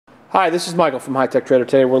Hi, this is Michael from High Tech Trader.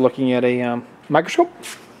 Today we're looking at a microscope.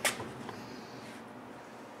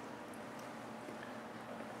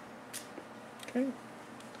 Okay.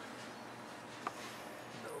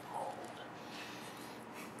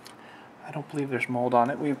 I don't believe there's mold on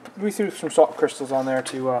it. We threw some salt crystals on there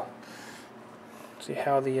to see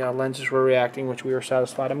how the lenses were reacting, which we were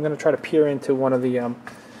satisfied. I'm going to try to peer into one of the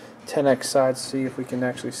 10x sides, see if we can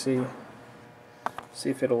actually see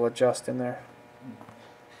if it'll adjust in there.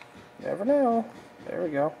 Never know. There we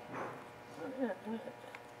go.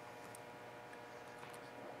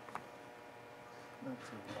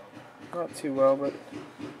 Not too well, but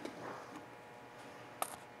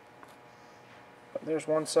there's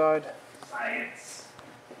one side. Science.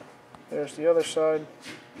 There's the other side.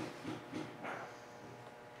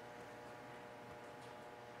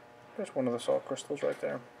 There's one of the salt crystals right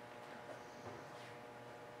there.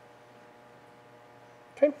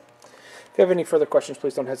 Okay. If you have any further questions,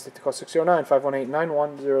 please don't hesitate to call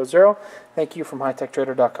 609-518-9100. Thank you from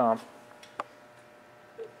hightechtrader.com.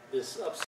 This